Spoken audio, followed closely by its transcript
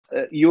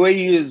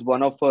UAE is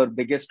one of our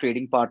biggest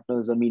trading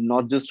partners. I mean,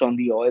 not just on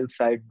the oil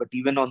side, but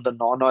even on the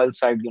non-oil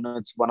side,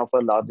 it's one of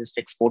our largest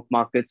export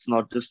markets,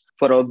 not just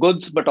for our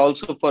goods, but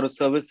also for our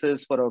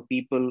services, for our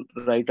people,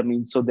 right? I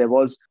mean, so there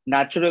was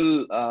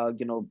natural,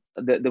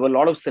 there were a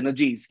lot of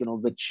synergies,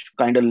 which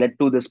kind of led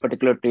to this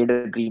particular trade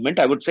agreement.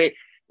 I would say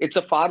it's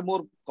a far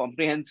more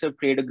comprehensive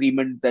trade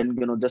agreement than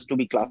just to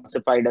be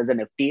classified as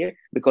an FTA,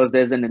 because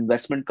there's an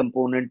investment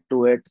component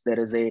to it, there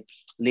is a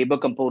labor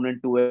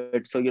component to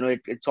it. So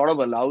it sort of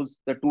allows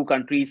the two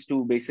countries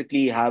to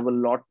basically have a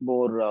lot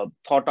more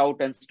thought out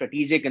and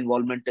strategic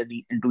involvement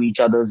into each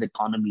other's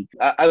economy.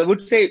 I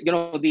would say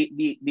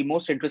the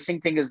most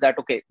interesting thing is that,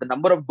 okay, the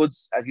number of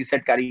goods, as you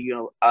said, Carrie,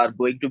 are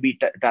going to be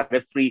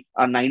tariff free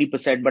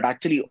 90%, but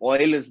actually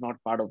oil is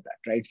not part of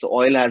that, right? So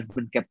oil has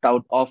been kept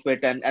out of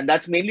it, and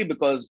that's mainly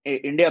because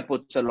India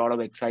puts a lot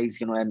of excise,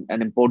 and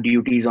import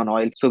duties on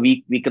oil. So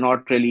we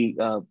cannot really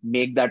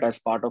make that as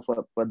part of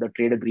the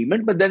trade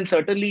agreement. But then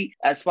certainly,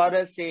 as far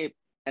as, say,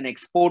 an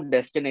export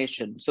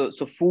destination. So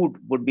food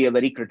would be a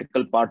very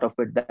critical part of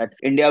it, that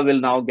India will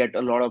now get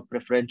a lot of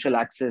preferential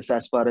access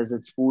as far as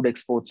its food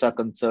exports are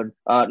concerned.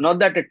 Not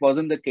that it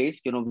wasn't the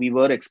case, we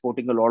were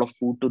exporting a lot of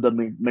food to the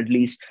Middle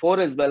East for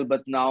as well,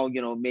 but now,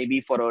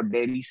 maybe for our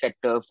dairy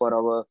sector, for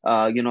our,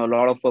 a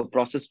lot of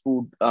processed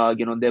food,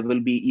 there will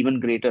be even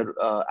greater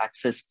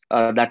access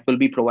that will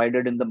be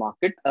provided in the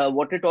market.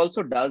 What it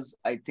also does,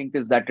 I think,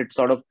 is that it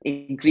sort of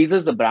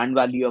increases the brand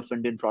value of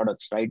Indian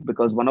products, right?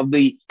 Because one of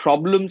the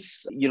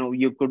problems,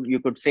 you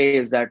could say,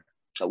 is that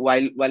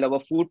while our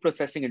food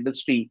processing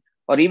industry,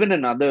 or even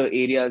in other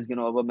areas,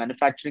 our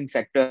manufacturing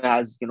sector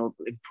has,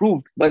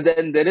 improved, but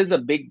then there is a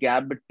big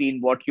gap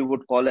between what you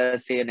would call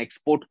as, say, an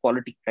export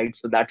quality, right?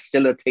 So that's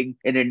still a thing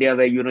in India,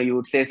 where, you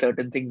would say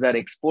certain things are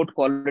export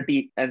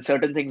quality and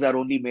certain things are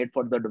only made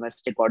for the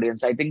domestic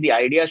audience. I think the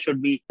idea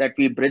should be that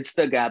we bridge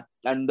the gap,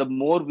 and the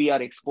more we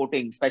are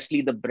exporting,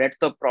 especially the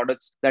breadth of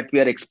products that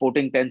we are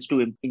exporting tends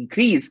to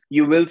increase,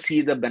 you will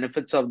see the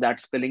benefits of that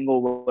spilling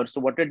over.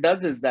 So what it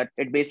does is that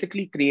it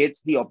basically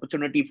creates the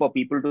opportunity for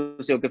people to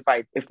say, okay,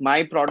 fine, if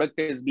my product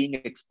is being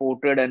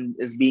exported and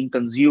is being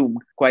consumed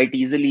quite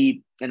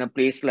easily in a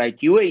place like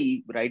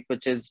UAE, right,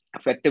 which is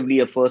effectively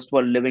a first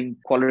world living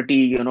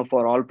quality,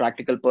 for all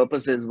practical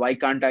purposes, why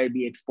can't I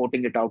be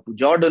exporting it out to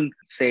Jordan,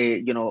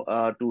 say,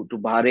 to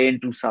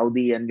Bahrain, to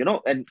Saudi, and,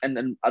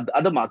 and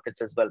other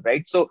markets as well,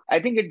 right? So I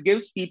think it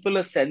gives people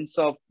a sense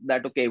of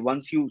that, okay,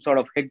 once you sort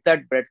of hit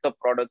that breadth of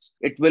products,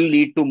 it will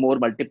lead to more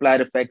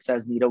multiplier effects,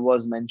 as Neerav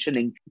was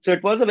mentioning. So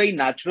it was a very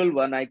natural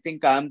one. I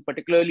think I'm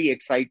particularly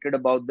excited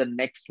about the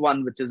next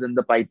one, which is in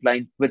the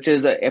pipeline, which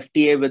is a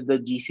FTA with the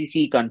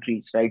GCC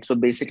countries, right? So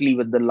basically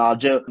with the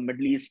larger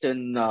Middle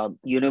Eastern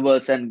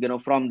universe. And,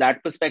 from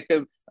that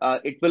perspective,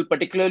 it will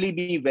particularly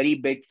be very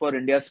big for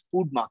India's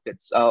food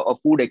markets or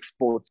food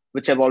exports,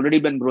 which have already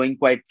been growing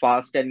quite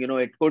fast. And,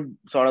 it could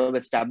sort of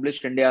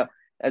establish India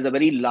as a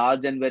very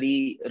large and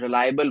very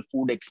reliable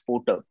food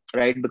exporter,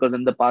 right? Because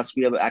in the past,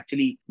 we have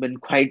actually been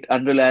quite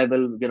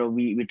unreliable.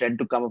 We tend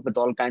to come up with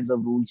all kinds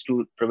of rules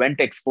to prevent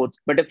exports.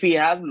 But if we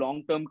have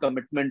long-term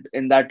commitment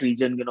in that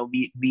region,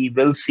 we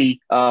will see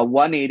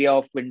one area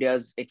of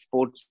India's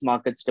exports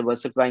markets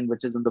diversifying,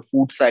 which is on the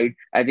food side.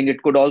 I think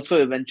it could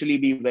also eventually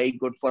be very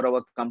good for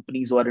our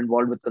companies who are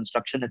involved with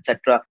construction,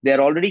 etc. They're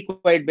already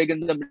quite big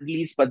in the Middle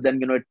East, but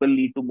then, it will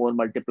lead to more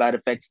multiplier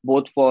effects,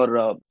 both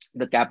for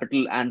the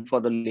capital and for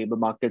the labor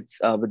markets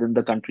within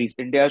the countries.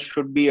 India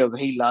should be a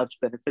very large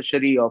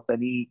beneficiary of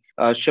any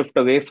shift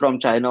away from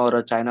China or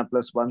a China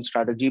plus one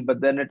strategy. But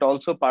then it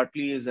also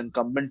partly is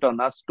incumbent on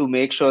us to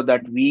make sure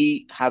that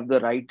we have the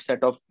right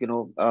set of,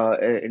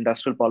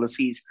 industrial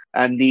policies,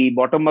 and the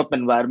bottom up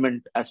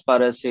environment as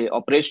far as, say,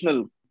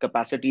 operational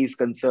capacity is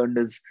concerned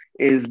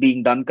is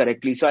being done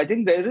correctly. So I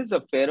think there is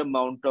a fair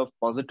amount of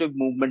positive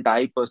movement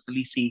I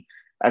personally see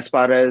as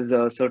far as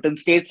certain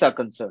states are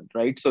concerned,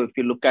 right? So if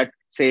you look at,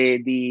 say,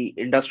 the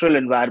industrial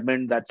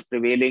environment that's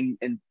prevailing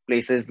in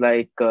places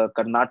like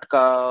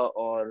Karnataka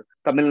or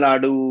Tamil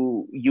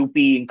Nadu, UP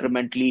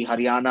incrementally,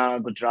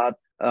 Haryana, Gujarat,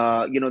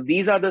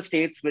 these are the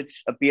states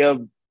which appear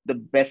the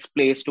best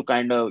place to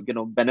kind of,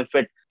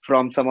 benefit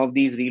from some of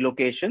these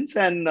relocations.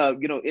 And,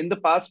 in the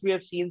past, we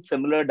have seen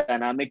similar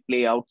dynamic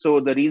play out. So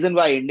the reason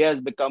why India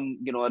has become,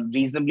 a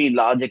reasonably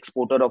large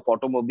exporter of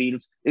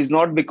automobiles is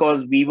not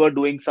because we were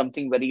doing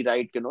something very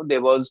right.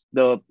 There was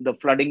the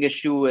flooding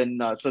issue.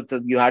 And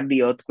you had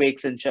the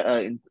earthquakes in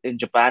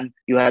Japan,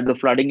 you had the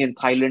flooding in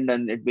Thailand,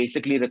 and it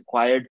basically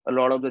required a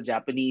lot of the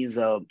Japanese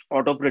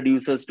auto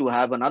producers to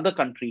have another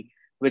country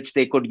which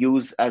they could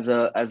use as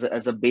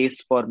a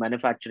base for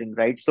manufacturing,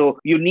 right? So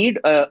you need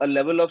a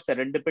level of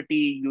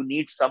serendipity, you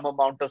need some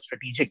amount of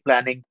strategic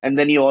planning, and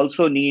then you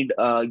also need,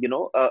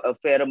 a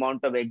fair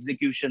amount of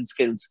execution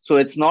skills. So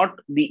it's not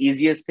the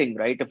easiest thing,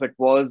 right? If it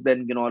was,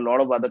 then, a lot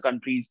of other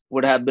countries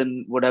would have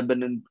been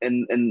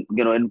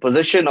in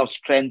position of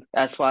strength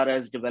as far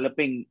as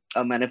developing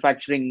a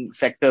manufacturing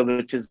sector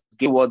which is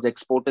towards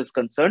export is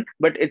concerned.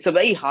 But it's a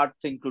very hard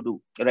thing to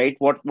do, right?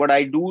 What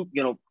I do,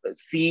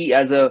 see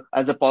as a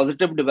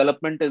positive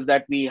development is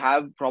that we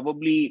have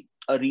probably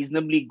a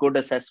reasonably good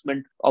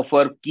assessment of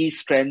our key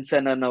strengths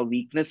and our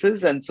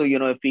weaknesses. And so,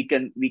 if we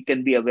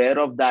can be aware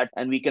of that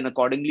and we can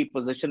accordingly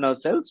position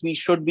ourselves, we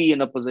should be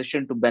in a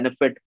position to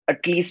benefit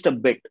at least a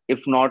bit,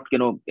 if not,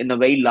 in a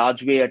very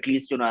large way, at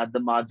least, at the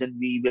margin,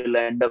 we will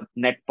end up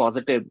net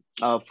positive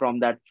from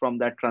that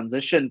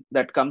transition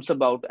that comes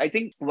about. I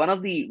think one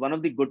of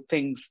the good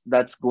things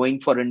that's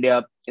going for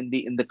India in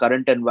the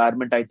current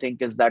environment, I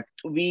think, is that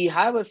we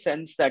have a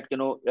sense that,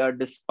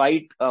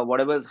 despite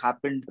whatever has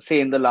happened, say,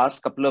 in the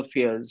last couple of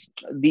years,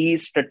 the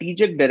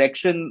strategic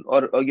direction,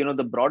 or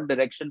the broad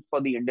direction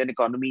for the Indian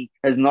economy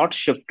has not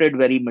shifted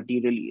very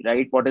materially,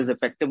 right? What has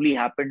effectively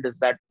happened is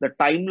that the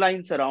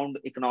timelines around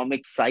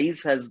economic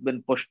size has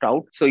been pushed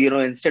out. So,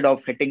 instead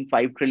of hitting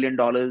 $5 trillion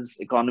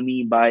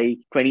economy by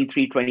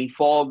 23,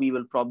 24, we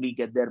will probably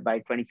get there by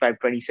 25,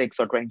 26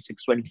 or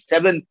 26,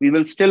 27. We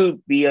will still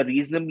be a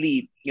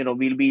reasonably,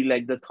 we'll be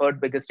like the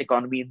third biggest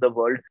economy in the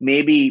world,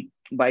 maybe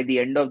by the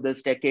end of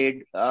this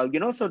decade.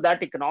 So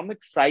that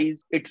economic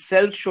size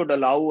itself should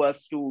allow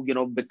us to,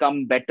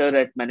 become better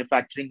at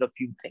manufacturing a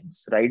few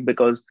things, right?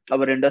 Because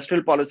our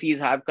industrial policies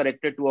have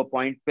corrected to a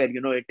point where,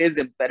 it is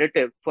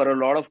imperative for a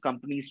lot of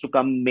companies to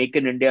come make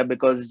in India,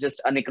 because it's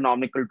just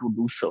uneconomical to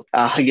do so.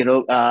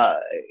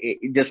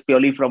 Just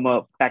purely from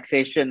a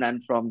taxation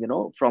and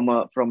from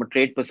a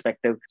trade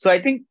perspective. So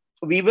I think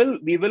we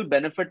will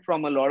benefit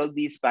from a lot of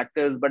these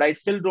factors, but I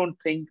still don't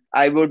think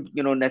I would,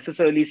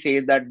 necessarily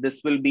say that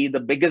this will be the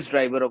biggest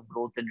driver of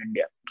growth in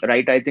India,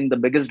 right? I think the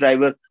biggest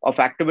driver of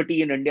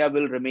activity in India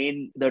will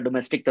remain the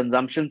domestic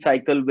consumption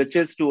cycle, which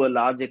is to a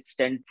large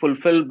extent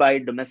fulfilled by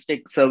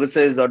domestic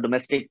services or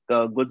domestic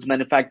goods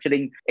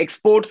manufacturing.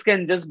 Exports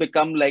can just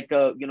become like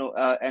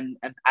an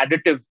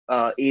additive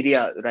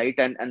area, right?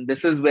 And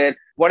this is where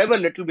whatever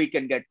little we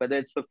can get, whether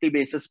it's 50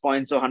 basis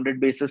points or 100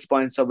 basis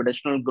points of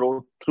additional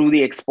growth through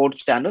the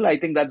exports channel, I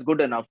think that's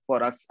good enough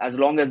for us, as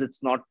long as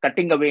it's not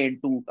cutting away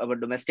into our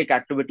domestic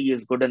activity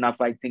is good enough,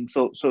 I think.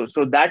 So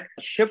that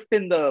shift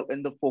in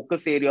the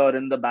focus area or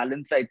in the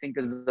balance, I think,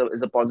 is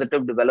a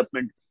positive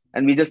development.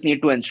 And we just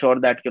need to ensure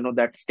that,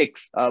 that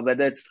sticks,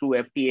 whether it's through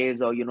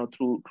FTAs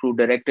or, through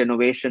direct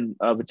innovation,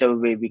 whichever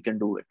way we can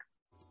do it.